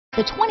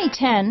The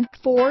 2010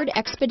 Ford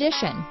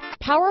Expedition.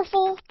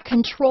 Powerful,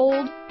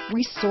 controlled,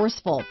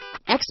 resourceful.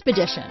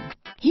 Expedition.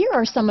 Here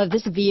are some of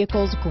this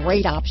vehicle's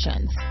great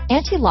options: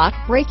 anti-lock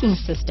braking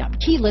system,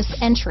 keyless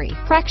entry,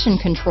 traction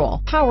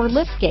control, power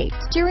liftgate,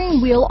 steering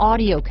wheel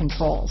audio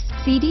controls,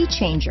 CD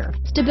changer,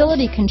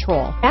 stability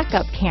control,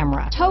 backup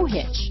camera, tow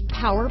hitch,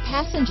 power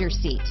passenger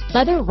seat,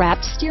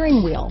 leather-wrapped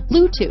steering wheel,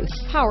 Bluetooth,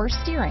 power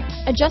steering,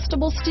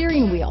 adjustable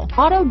steering wheel,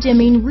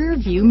 auto-dimming rear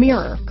view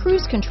mirror,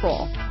 cruise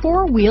control,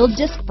 four-wheel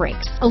disc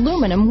brakes,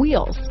 aluminum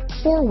wheels,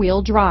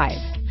 four-wheel drive.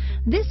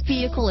 This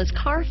vehicle is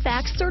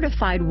CARFAX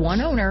certified one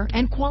owner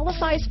and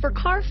qualifies for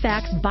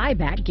CARFAX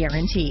Buyback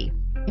Guarantee.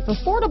 If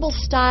affordable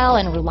style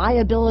and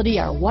reliability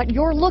are what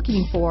you're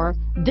looking for,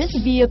 this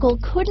vehicle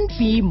couldn't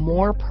be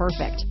more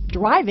perfect.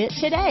 Drive it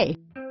today.